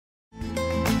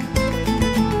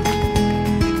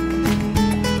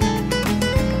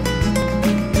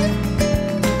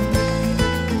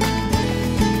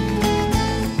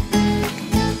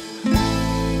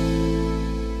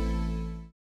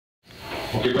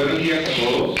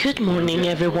Good morning,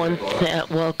 everyone.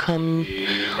 Welcome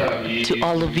to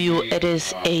all of you. I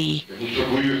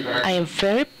am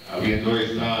very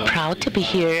proud to be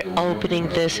here opening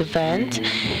this event,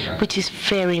 which is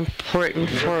very important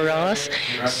for us.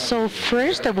 So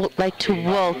first, I would like to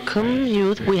welcome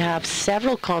you. We have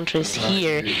several countries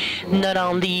here, not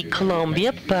only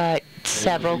Colombia, but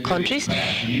several countries.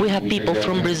 We have people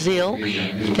from Brazil.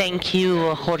 Thank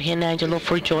you, Jorge and Angelo,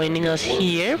 for joining us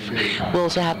here. We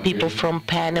also have people from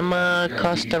Panama,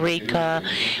 Costa Rica.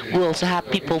 We also have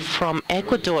people from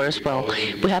Ecuador as well.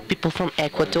 We have people from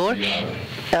Ecuador,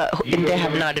 and they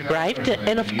have not arrived.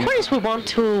 And of course, we want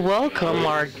to welcome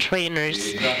our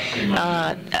trainers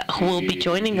who will be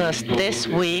joining us this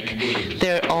week.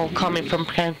 They're all coming from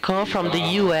Tremco, from the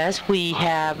U.S. We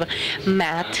have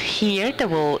Matt here.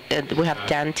 We have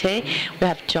Dante. We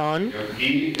have John.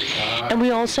 And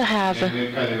we also have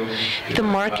the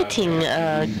marketing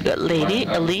lady,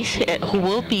 Elise, who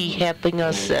will be helping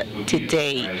us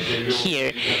today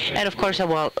here. And of course, I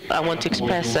want to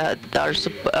express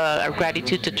our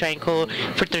gratitude to Tremco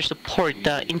for their support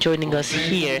in joining us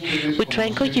here. With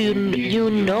Tremco, you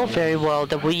know very well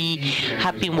that we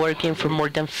have been working for more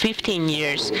than 15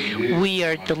 years. We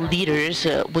are the leaders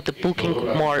with the Booking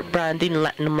brand in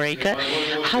Latin America.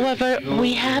 However,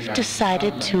 we have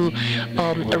decided to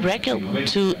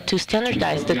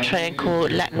standardize the Tremco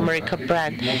Latin America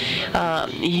brand.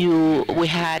 We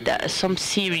had some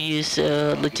serious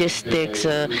logistics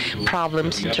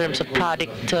problems in terms of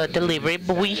product delivery,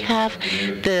 but we have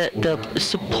the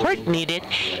support needed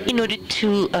in order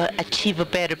to achieve a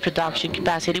better production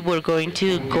capacity. We're going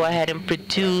to go ahead and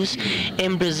produce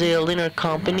in Brazil in our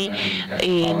company.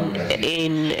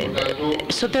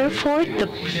 So therefore,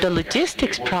 the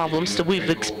logistics problems that we've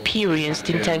experienced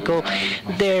in Tremco,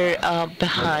 they're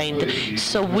behind.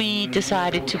 So we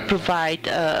decided to provide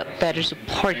better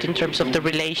support in terms of the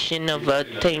relation of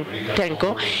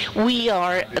Tremco. We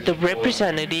are the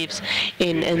representatives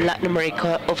in Latin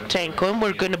America of Tremco, and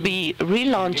we're going to be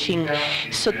relaunching.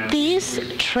 So this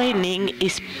training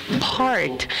is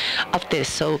part of this.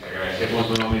 So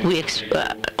we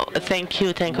thank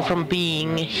you for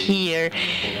being here.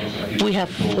 We have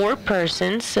 4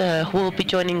 persons who will be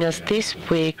joining us this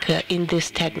week in this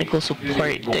technical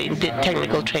support, in the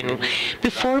technical training.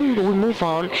 Before we move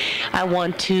on, I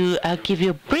want to give you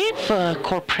a brief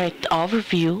corporate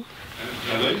overview.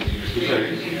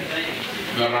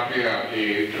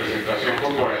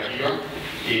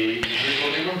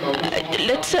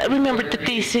 Let's remember that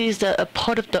this is a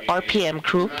part of the RPM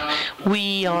group.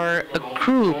 We are a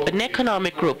group, an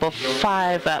economic group of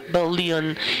 $5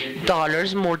 billion,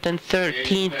 more than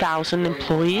 13,000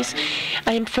 employees.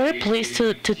 I am very pleased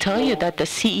to tell you that the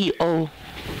CEO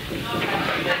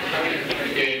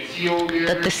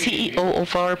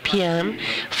of RPM,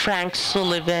 Frank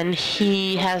Sullivan,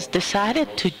 he has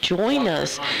decided to join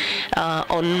us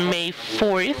on May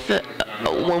 4th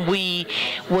when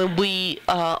we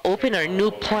open our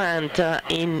new plant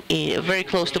in very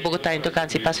close to Bogota in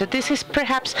Tocancipá. This is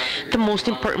perhaps the most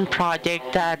important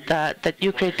project that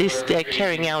Euclid is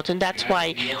carrying out, and that's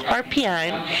why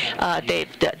RPM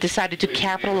they've decided to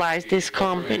capitalize this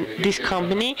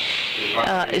company.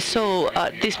 So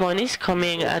this money is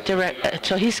coming so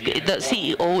the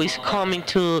CEO is coming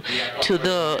to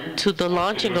the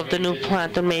launching of the new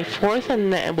plant on May 4th,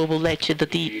 and we will let you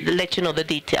know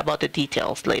about the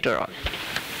details later on.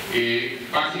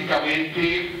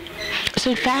 So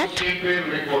in fact,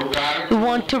 we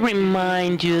want to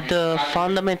remind you the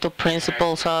fundamental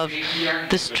principles of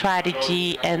the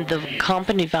strategy and the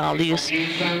company values,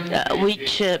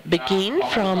 which begin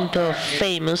from the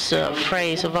famous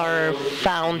phrase of our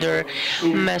founder,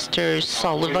 Mr.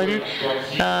 Sullivan,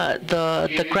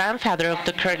 the grandfather of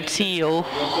the current CEO,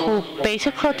 who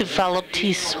basically developed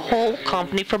his whole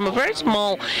company from a very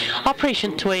small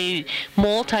operation to a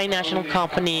multinational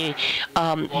company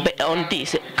on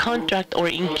this: contract or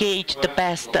engage the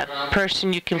best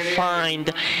person you can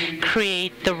find,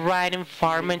 create the right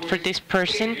environment for this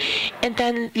person, and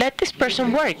then let this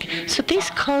person work. So this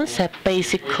concept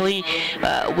basically,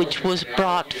 which was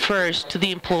brought first to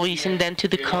the employees and then to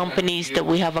the companies that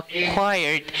we have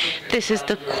acquired, this is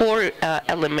the core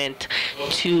element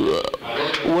to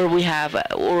where we have,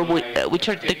 which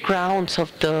are the grounds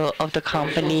of the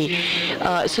company.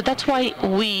 So that's why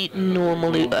we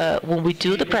normally, when we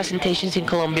do the presentations in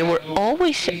Colombia, Colombia, we're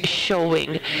always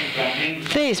showing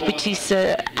this, which is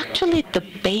actually the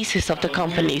basis of the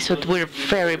company. So we're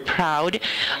very proud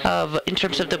of, in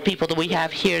terms of the people that we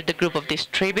have here, the group of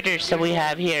distributors that we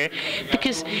have here,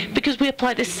 because we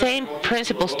apply the same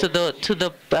principles to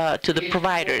the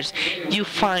providers.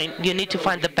 You need to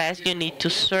find the best. You need to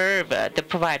serve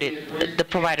the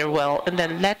provider well, and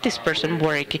then let this person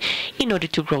work in order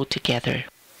to grow together.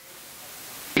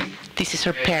 This is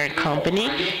our parent company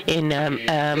in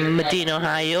Medina,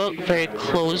 Ohio, very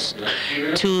close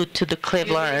to the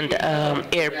Cleveland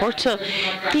airport. So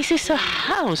this is a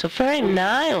house, a very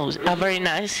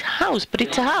nice house, but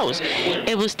it's a house.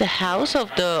 It was the house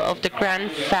of the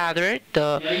grandfather,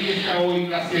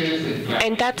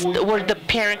 and that's where the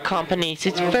parent company is.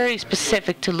 It's very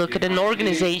specific to look at an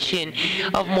organization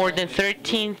of more than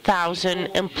 13,000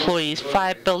 employees,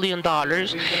 $5 billion,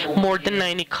 more than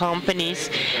 90 companies.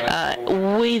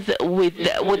 With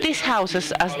this house as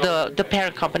the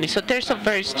parent company. So there's a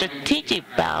very strategic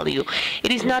value.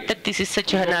 It is not that this is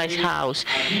such a nice house,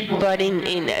 but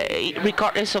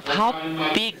regardless of how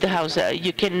big the house,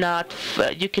 you cannot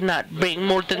bring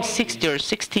more than 60 or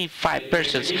 65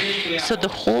 persons. So the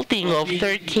holding of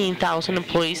 13,000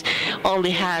 employees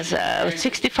only has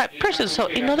 65 persons. So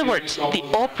in other words, the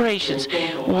operations,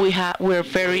 we're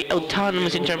very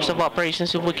autonomous in terms of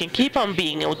operations, and we can keep on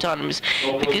being autonomous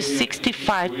because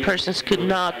 65 persons could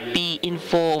not be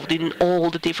involved in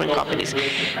all the different companies.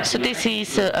 So this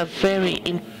is a very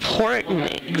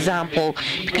important example,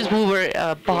 because we were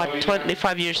bought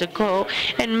 25 years ago,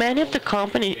 and many of the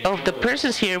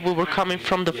persons here, we were coming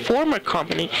from the former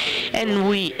company, and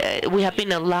we have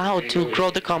been allowed to grow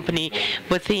the company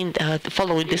within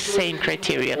following the same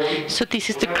criteria. So this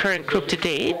is the current group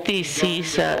today. This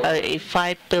is a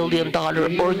 $5 billion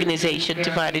organization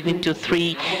divided into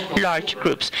 3 large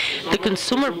groups. The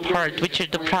consumer part, which are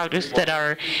the products that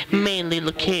are mainly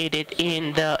located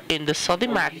in the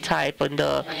Sodimac type, in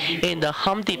the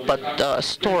Home Depot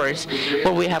stores,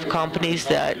 where we have companies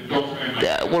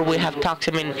where we have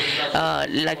Toxement,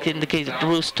 like in the case of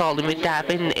Rustol, Imitap,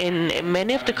 and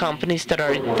many of the companies that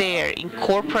are there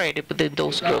incorporated within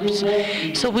those groups.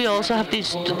 So we also have the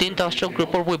industrial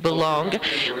group where we belong.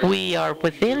 We are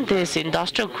within this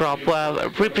industrial group,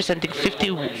 representing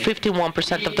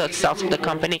 51% of the sales of the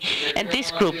company. And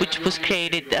this group, which was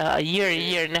created a year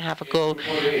and a half ago,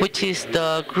 which is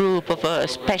the group of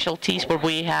specialties where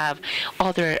we have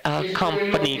other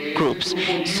company groups.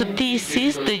 So this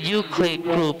is the Euclid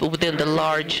Group within the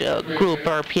large group,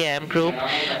 RPM group.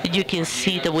 You can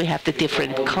see that we have the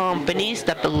different companies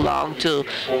that belong to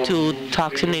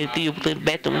Toxement, Euclid,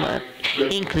 Betum,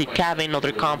 Euclid, Cabin,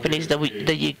 other companies that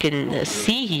you can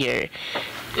see here.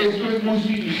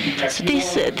 So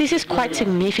this is quite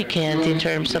significant in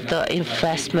terms of the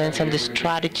investments and the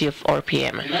strategy of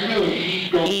RPM.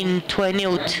 In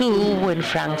 2002, when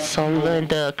Frank Sondland,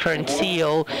 the current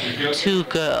CEO,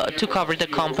 took over the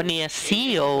company as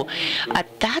CEO, at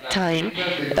that time,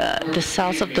 the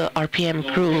sales of the RPM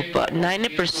group,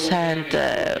 90%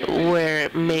 were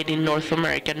made in North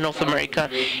America,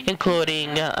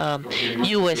 including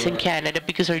U.S. and Canada,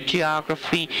 because our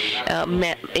geography,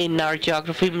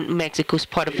 Mexico is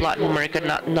part of Latin America,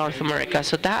 not North America.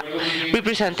 So that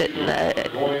represented,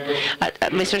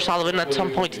 Mr. Sullivan at some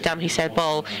point in time, he said,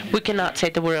 well, we cannot say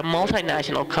that we're a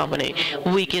multinational company.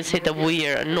 We can say that we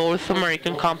are a North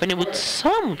American company with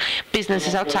some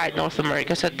businesses outside North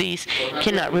America. So these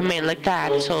cannot remain like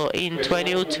that. So in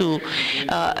 2002,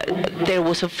 there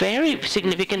was a very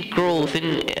significant growth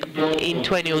in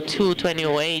 2002,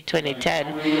 2008,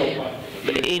 2010.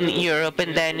 In Europe,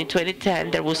 and then in 2010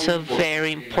 there was a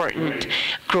very important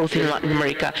growth in Latin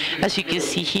America. As you can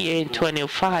see here in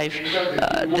 2005,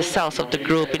 the sales of the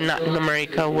group in Latin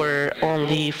America were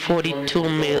only $42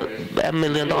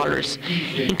 million.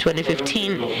 In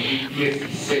 2015,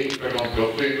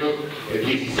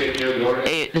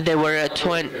 there were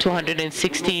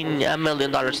 $216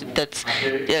 million. That's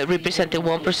represented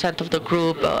 1% of the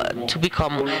group to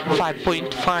become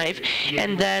 5.5,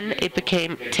 and then it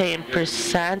became 10%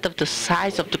 of the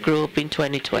size of the group in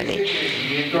 2020.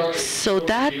 So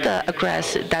that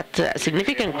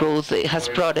significant growth has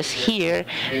brought us here,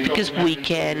 because we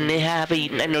can have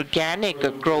an organic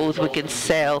growth. We can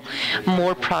sell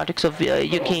more products of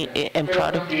UK and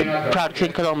products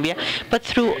in Colombia, but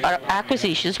through our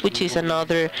acquisitions, which is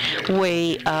another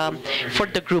way for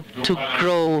the group to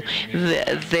grow.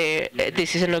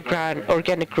 This is an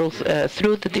organic growth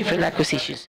through the different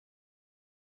acquisitions.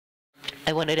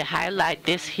 I wanted to highlight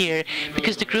this here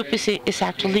because the group is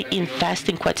actually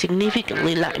investing quite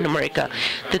significantly in Latin America.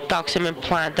 The Toxement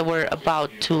plant that we're about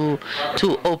to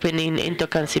open in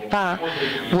Tocancipá,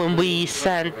 when we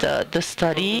sent the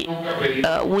study,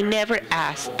 we never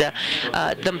asked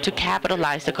them to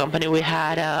capitalize the company. We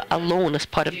had a loan as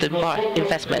part of the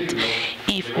investment.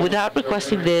 If without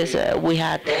requesting this, we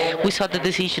saw the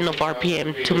decision of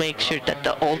RPM to make sure that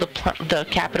all the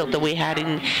capital that we had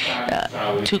in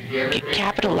to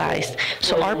capitalize.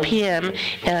 So RPM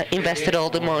invested all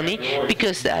the money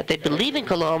because they believe in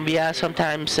Colombia.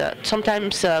 Sometimes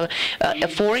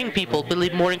foreign people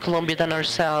believe more in Colombia than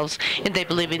ourselves, and they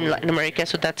believe in Latin America.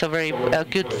 So that's a very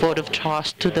good vote of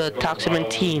trust to the Toxement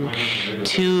team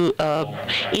to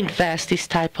invest this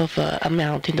type of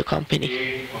amount in the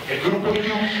company.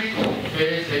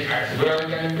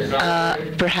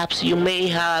 Perhaps you may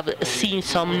have seen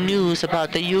some news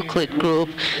about the Euclid Group.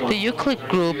 The Euclid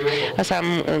Group, as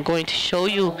I'm going to show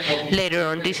you later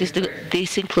on,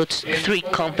 this includes 3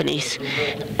 companies,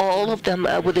 all of them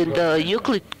within the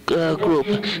Euclid Group.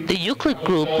 The Euclid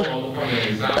Group,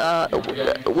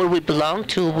 where we belong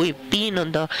to, we've been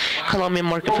on the Colombian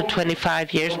market for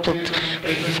 25 years.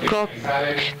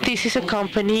 This is a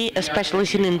company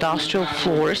specialized in industrial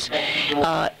floors,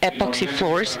 epoxy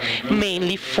floors,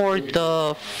 mainly for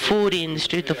the food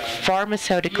industry, the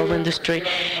pharmaceutical industry.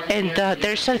 And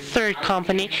there's a third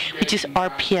company, which is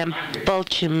RPM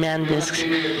Belgium Mendes,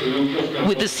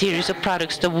 with a series of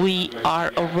products that we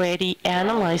are already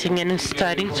analyzing and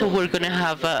studying. So we're going to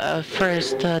have a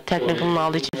first technical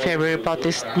knowledge in February about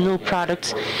these new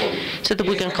products so that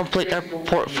we can complete our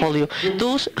portfolio.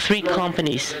 Those 3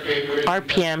 companies,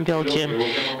 RPM Belgium,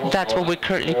 that's what we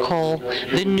currently call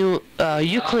the new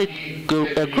Euclid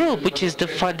Group, which is the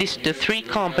 3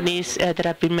 companies that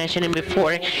I've been mentioning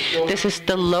before. This is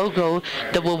the logo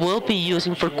that we will be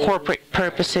using for corporate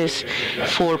purposes,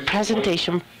 for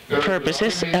presentation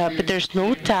purposes, but there's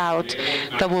no doubt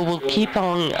that we will keep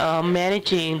on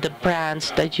managing the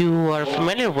brands that you are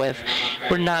familiar with.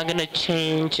 We're not going to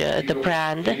change the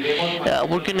brand.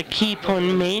 We're going to keep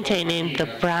on maintaining the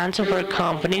brands of our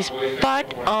companies,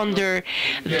 but under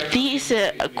this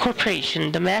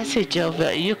corporation, the message of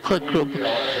Euclid Group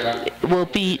will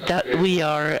be that we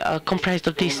are comprised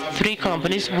of these 3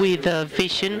 companies with a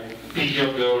vision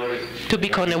to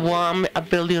become a $1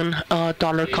 billion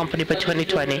company by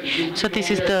 2020. So this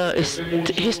is the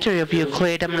history of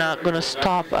Euclid. I'm not going to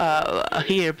stop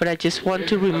here, but I just want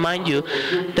to remind you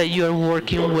that you are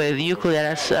working with Euclid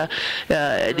as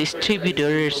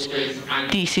distributors.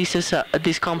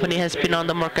 This company has been on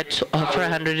the market for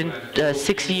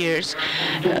 106 years.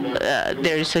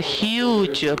 There is a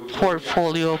huge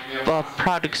portfolio of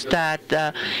products that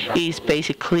is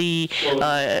basically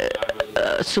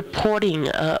supporting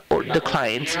the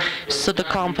clients. So the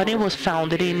company was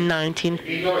founded in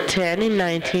 1910. In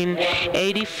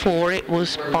 1984, it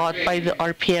was bought by the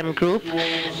RPM Group.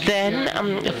 Then,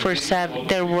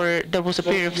 there was a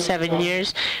period of 7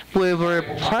 years. We were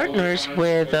partners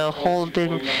with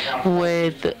holding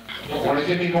with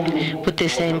the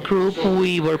same group.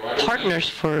 We were partners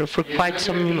for quite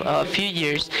some few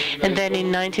years, and then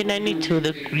in 1992,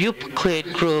 the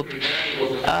Euclid Group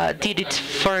did its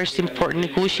first important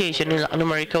negotiation in Latin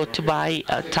America to buy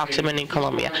Toxement in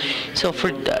Colombia. So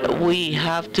we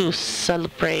have to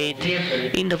celebrate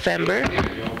in November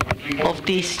of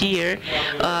this year.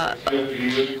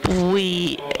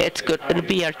 It's going to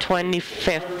be our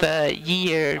 25th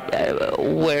year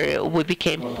where we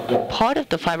became part of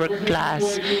the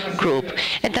fiberglass group,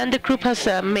 and then the group has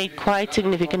made quite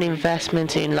significant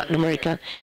investments in Latin America.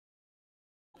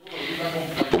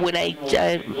 When I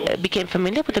became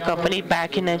familiar with the company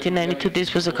back in 1992,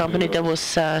 this was a company that was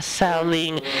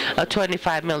selling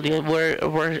 25 million. We're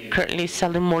currently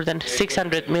selling more than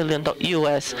 600 million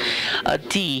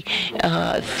USD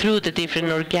through the different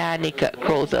organic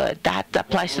growth. That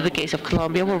applies to the case of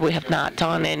Colombia, where we have not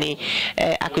done any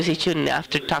acquisition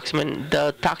after Toxement.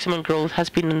 The Toxement growth has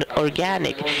been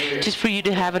organic. Just for you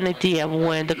to have an idea,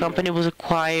 when the company was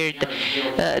acquired,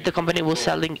 the company was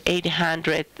selling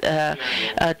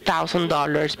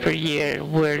 $800,000 per year.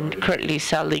 We're currently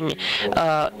selling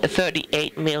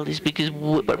 38 million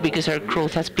because our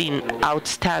growth has been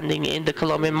outstanding in the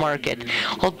Colombian market.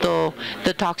 Although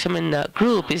the Toxement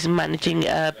Group is managing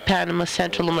Panama,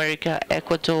 Central America,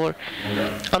 Ecuador,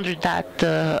 under that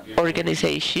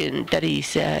organization that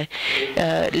is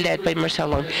led by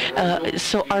Marcelo.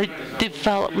 So our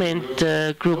development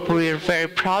group, we are very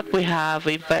proud. We have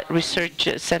research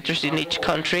centers in each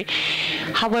country.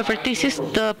 However, this is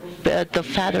the the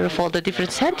father of all the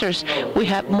different centers. We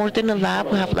have more than a lab.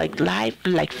 We have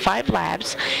like 5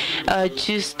 labs.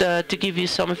 Just to give you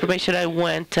some information, I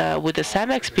went with the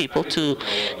SAMEX people to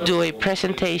do a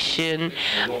presentation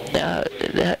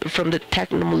from the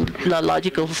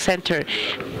technological center.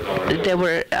 They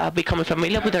were becoming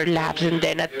familiar with our labs, and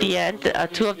then at the end,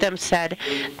 2 of them said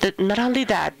that not only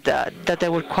that they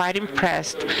were quite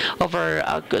impressed over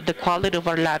the quality of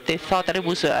our lab. They thought that it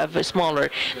was smaller.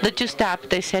 Not just that,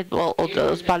 they said, well,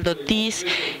 Osvaldo, this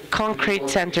concrete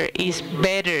center is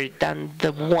better than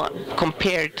the one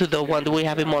compared to the one that we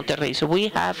have in Monterrey. So we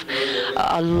have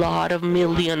a lot of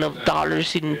millions of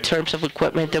dollars in terms of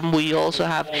equipment, and we also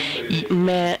have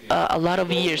a lot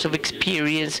of years of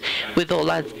experience with all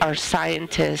our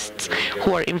scientists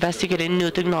who are investigating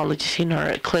new technologies in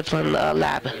our Cleveland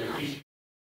lab.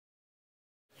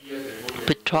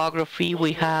 Petrography,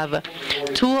 we have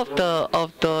 2 of the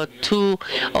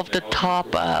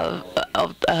top 5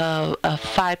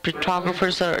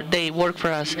 petrographers. They work for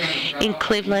us in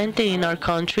Cleveland. In our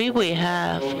country, we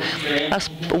have,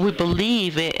 we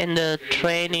believe in the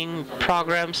training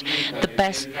programs. The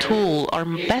best tool, our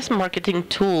best marketing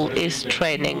tool, is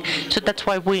training. So that's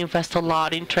why we invest a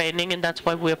lot in training, and that's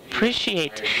why we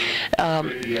appreciate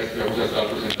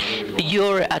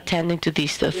your attending to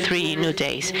these 3 new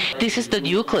days. This is the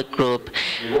Euclid Group.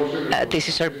 This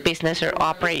is our business, our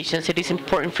operations. It is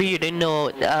important for you to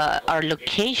know our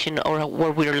location, or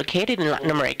where we are located in Latin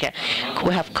America.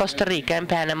 We have Costa Rica and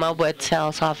Panama with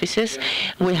sales offices.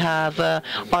 We have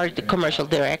our commercial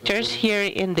directors here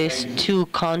in these 2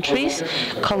 countries.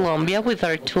 Colombia with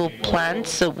our 2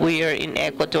 plants. So we are in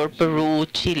Ecuador, Peru,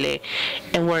 Chile,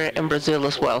 and we're in Brazil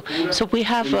as well. So we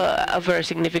have a very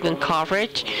significant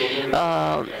coverage.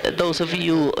 Those of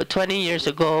you 20 years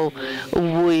ago,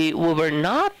 we were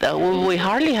not, we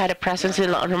hardly had a presence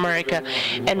in Latin America,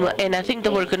 and I think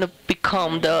that we're going to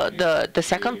become the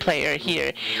second player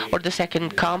here, or the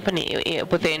second company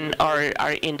within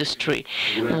our industry,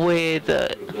 and we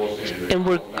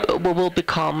will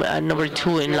become number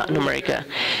 2 in Latin America.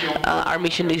 Our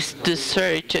mission is to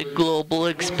search a global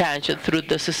expansion through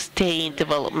the sustained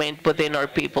development within our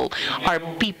people. Our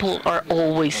people are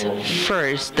always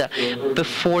first,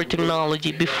 before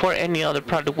technology, before any other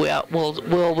product. We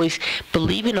always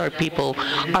believe in our people.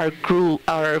 Our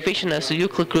vision as a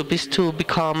Euclid Group is to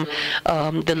become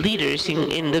the leaders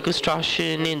in the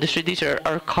construction industry. These are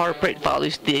our corporate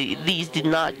values. These did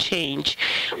not change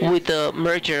with the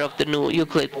merger of the new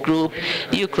Euclid Group.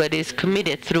 Euclid is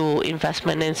committed through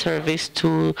investment and service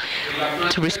to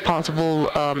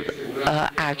responsible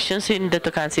actions in the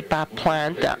Tocancipá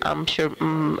plant. I'm sure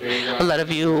a lot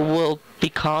of you will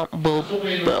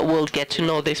get to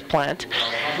know this plant.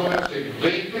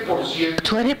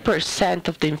 20%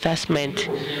 of the investment,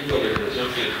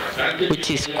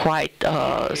 which is quite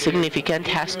significant,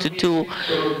 has to do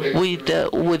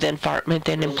with environment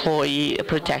and employee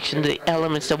protection. The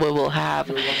elements that we will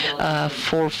have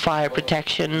for fire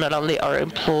protection, not only our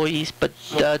employees but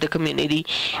the community,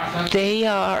 they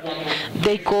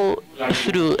go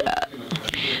through.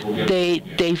 They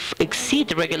exceed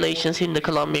the regulations in the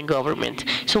Colombian government.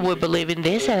 So we believe in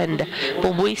this, and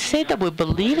when we say that we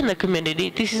believe in the community,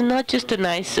 this is not just a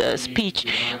nice speech.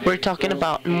 We're talking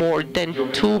about more than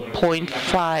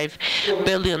 $2.5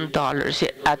 billion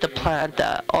at the plant,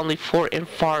 only for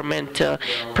environment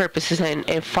purposes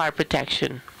and fire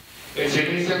protection.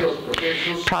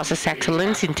 Process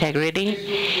excellence, integrity.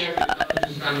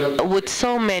 With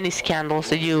so many scandals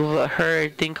that you've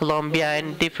heard in Colombia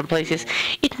and different places,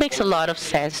 it makes a lot of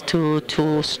sense to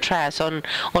stress on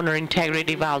our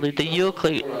integrity value. The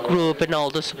Euclid Group and all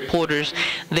the supporters,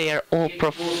 they are all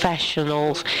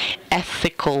professionals,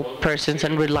 ethical persons,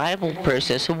 and reliable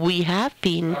persons. So we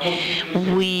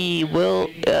will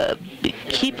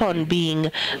keep on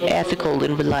being ethical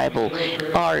and reliable.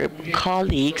 Our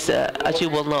colleagues, as you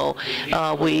will know,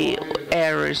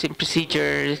 errors in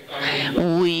procedures,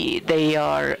 they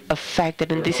are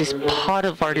affected, and this is part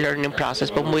of our learning process.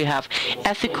 But when we have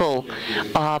ethical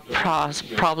problems,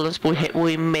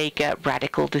 we make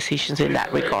radical decisions in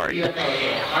that regard.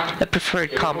 A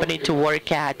preferred company to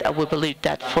work at, we believe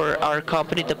that for our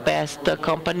company, the best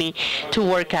company to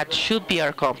work at should be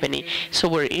our company. So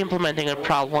we're implementing a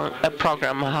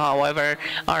program. However,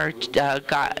 our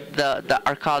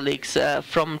colleagues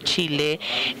from Chile,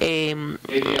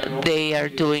 they are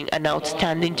doing an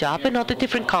outstanding job, and all the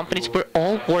different companies, we're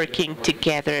all working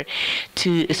together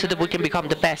so that we can become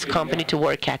the best company to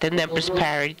work at. And then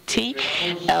prosperity,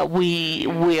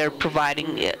 we are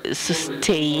providing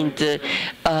sustained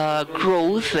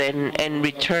growth and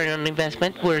return on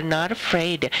investment, we're not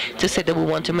afraid to say that we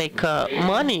want to make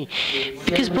money,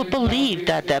 because we believe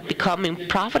that becoming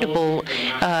profitable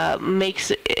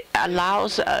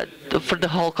allows for the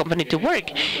whole company to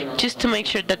work. Just to make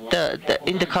sure that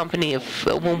in the company,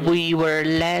 when we were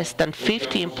less than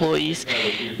 50 employees,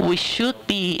 we should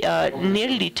be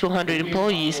nearly 200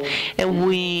 employees, and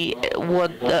we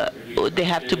want they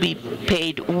have to be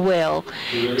paid well,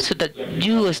 so that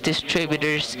you as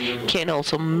distributors can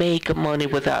also make money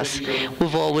with us.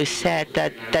 We've always said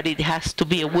that it has to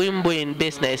be a win-win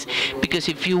business, because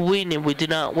if you win and we do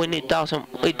not win, it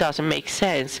doesn't make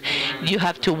sense. You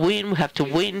have to win, we have to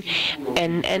win,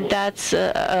 and that's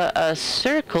a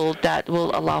circle that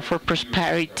will allow for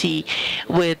prosperity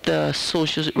with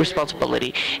social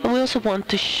responsibility. And we also want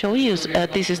to show you,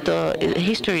 this is the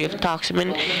history of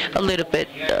Toxement, a little bit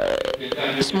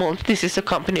small. This is a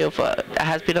company that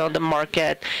has been on the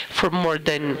market for more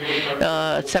than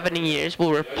 70 years. We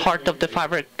were part of the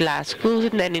fiberglass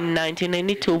group, and then in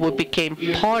 1992 we became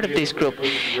part of this group.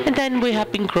 And then we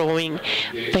have been growing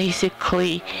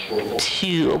basically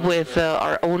with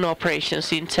our own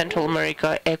operations in Central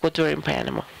America, Ecuador, and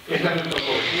Panama.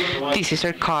 This is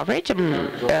our coverage.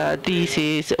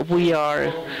 We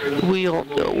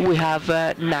have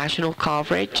national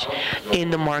coverage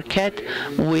in the market.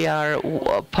 We are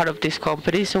part of this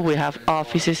company, so we have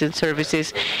offices and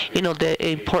services in all the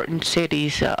important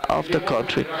cities of the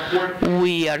country.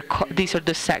 These are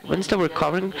the segments that we're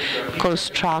covering: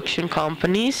 construction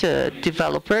companies,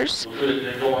 developers.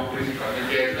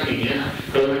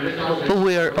 But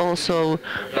we're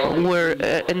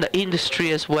in the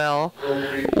industry as well,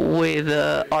 with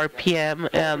RPM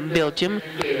Belgium,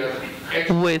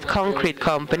 with concrete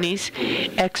companies,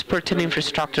 export and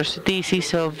infrastructure. So this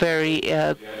is a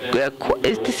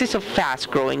this is a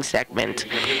fast-growing segment.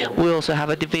 We also have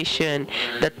a division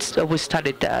that we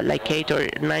started like 8 or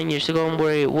 9 years ago,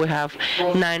 where we have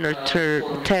 9 or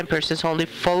 10 persons only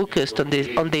focused on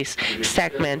this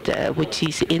segment, which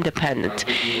is independent,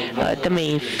 the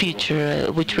main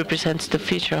future, which represents the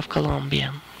future of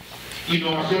Colombia.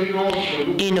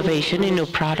 Innovation in new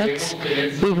products.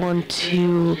 We want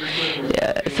to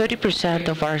 30%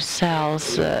 of our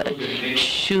sales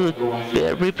should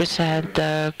represent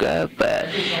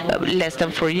less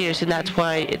than 4 years, and that's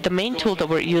why the main tool that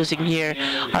we're using here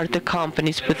are the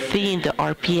companies within the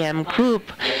RPM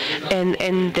group,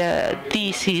 and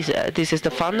this is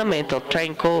the fundamental.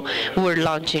 Tremco, we're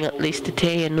launching at least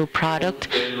today a new product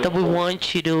that we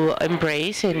want you to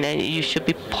embrace, and you should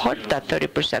be part of that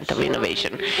 30% of innovation.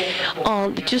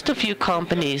 Just a few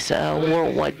companies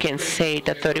worldwide can say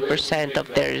that 30% of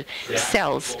their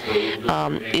sales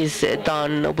is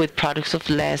done with products of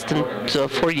less than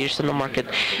 4 years on the market.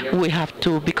 We have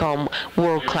to become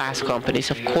world-class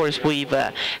companies. Of course, we've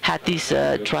had this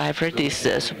driver, this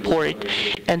support,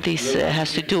 and this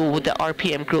has to do with the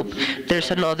RPM group. There's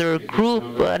another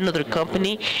group, another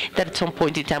company that at some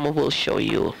point in time we will show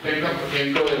you.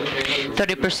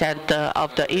 30%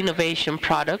 of the innovation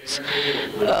products,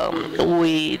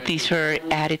 these are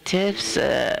additives,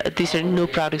 these are new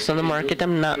products on the market.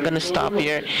 I'm not going to stop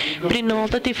here, but in all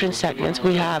the different segments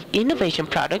we have innovation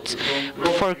products.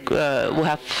 We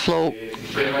have flow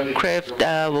craft,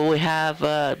 we have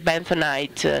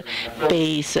benthenite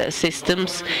base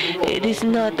systems. It is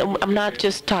not, I'm not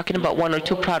just talking about 1 or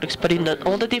 2 products, but in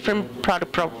all the different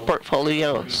product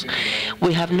portfolios,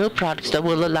 we have new products that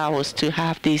will allow us to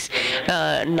have this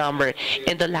number.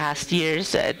 In the last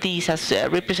years, these has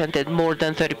represented more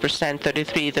than 30%,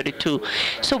 33, 32.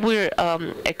 So we're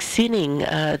exceeding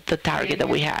the target that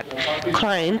we had.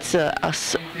 Clients,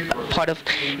 as part of,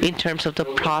 in terms of the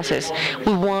process,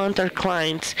 we want our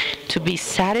clients to be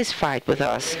satisfied with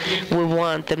us. We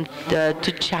want them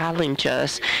to challenge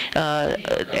us,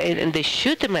 and they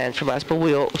should demand from us, but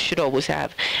we should always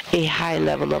have a high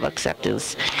level of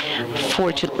acceptance.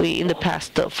 Fortunately, in the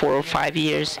past 4 or 5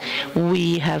 years,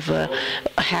 we have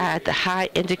had high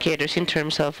indicators in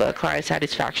terms of client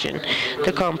satisfaction.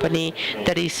 The company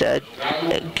that is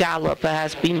Gallup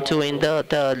has been doing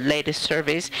the latest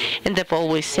surveys, and they've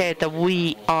always said that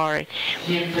we are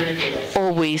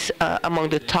always among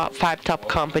the top 5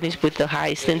 companies with the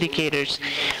highest indicators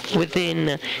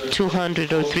within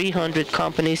 200 or 300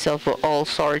 companies companies of all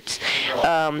sorts.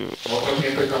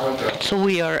 So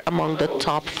we are among the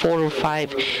top 4 or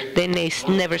 5. They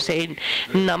never say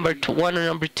number 1 or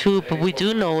number 2, but we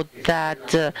do know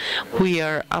that we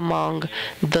are among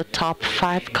the top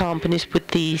 5 companies with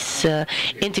this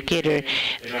indicator.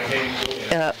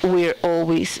 We're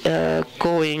always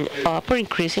going up or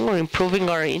increasing or improving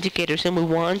our indicators, and we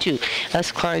want you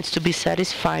as clients to be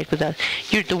satisfied with that.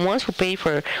 You're the ones who pay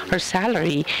for our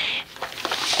salary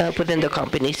within the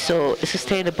company. So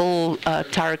sustainable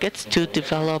targets to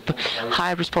develop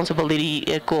high responsibility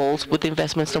goals with the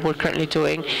investments that we're currently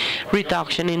doing,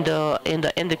 reduction in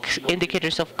the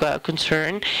indicators of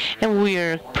concern, and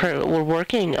we're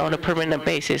working on a permanent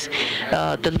basis,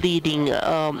 the leading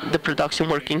the production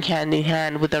working hand in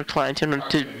hand with our clients in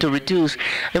order to reduce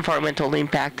environmental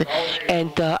impact.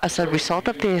 And as a result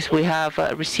of this, we have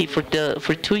received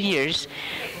for 2 years,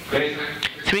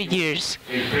 3 years,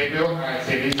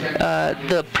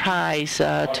 the prize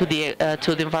to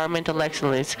the environmental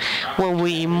excellence. When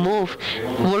we move,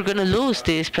 we're going to lose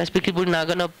this prize because we're no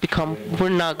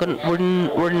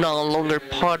longer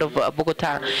part of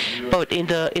Bogota. But in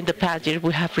the past year,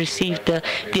 we have received the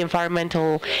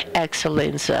environmental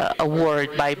excellence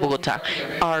award by Bogota.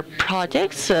 Our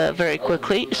projects, very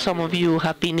quickly, some of you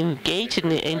have been engaged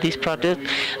in this project.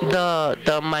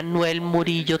 The Manuel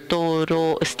Murillo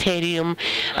Toro Stadium.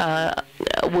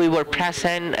 We were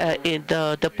present in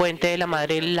the Puente de la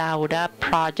Madre Laura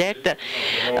project.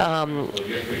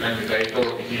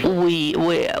 We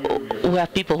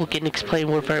have people who can explain.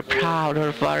 We're very proud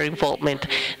of our involvement.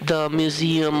 The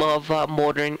Museum of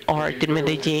Modern Art in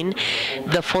Medellin,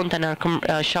 the Fontanar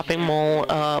shopping mall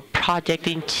project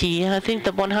in Chile. I think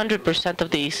that 100%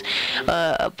 of these,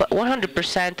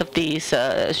 100% of these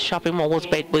shopping mall was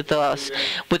made with us,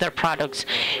 with our products.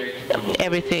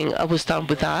 Everything was done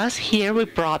with us. Here we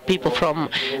brought people from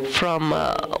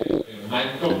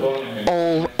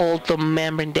all the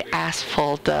membrane, the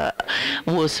asphalt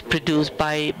was produced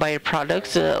by our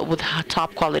products with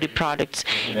top quality products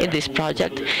in this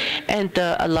project, and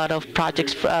a lot of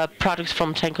products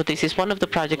from Tremco. This is one of the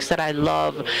projects that I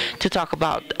love to talk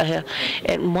about, and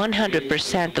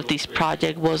 100% of this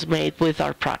project was made with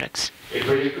our products.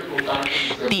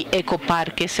 The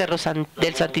Ecoparque Cerro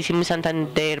del Santísimo y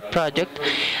Santander project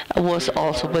was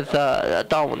also with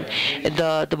done.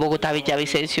 The Bogota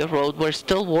Villavicencio Road, we're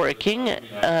still working.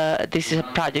 This is a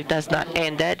project that's not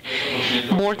ended.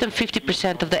 More than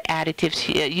 50% of the additives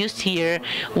used here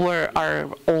were our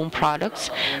own products.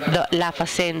 The La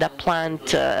Facenda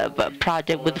plant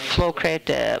project with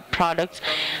Flowcrete products,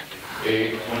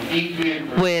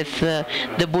 with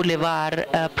the Boulevard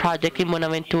project in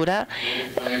Buenaventura.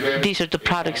 These are the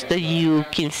products that you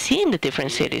can see in the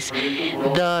different cities.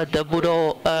 The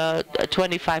Bureau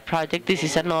 25 project, this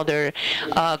is another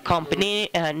company,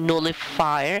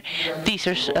 Nullifier. These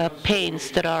are paints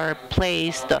that are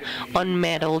placed on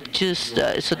metal just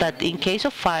so that in case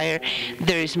of fire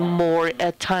there is more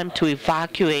time to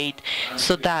evacuate,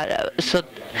 so that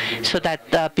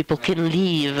people can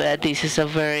leave. This is a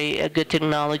very good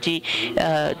technology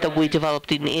that we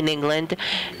developed in England.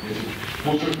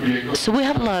 So we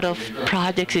have a lot of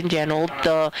projects in general.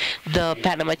 The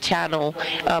Panama Channel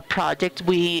project,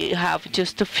 we have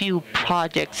just a few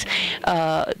projects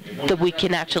that we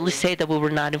can actually say that we were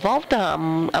not involved.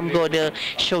 I'm going to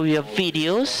show you a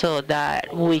video so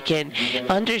that we can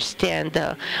understand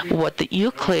what the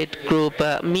Euclid Group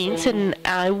means, and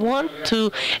I want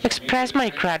to express my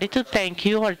gratitude. Thank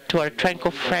you to our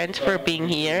Tremco friends for being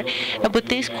here. And with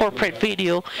this corporate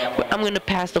video, I'm going to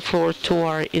pass the floor to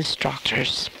our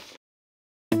instructors.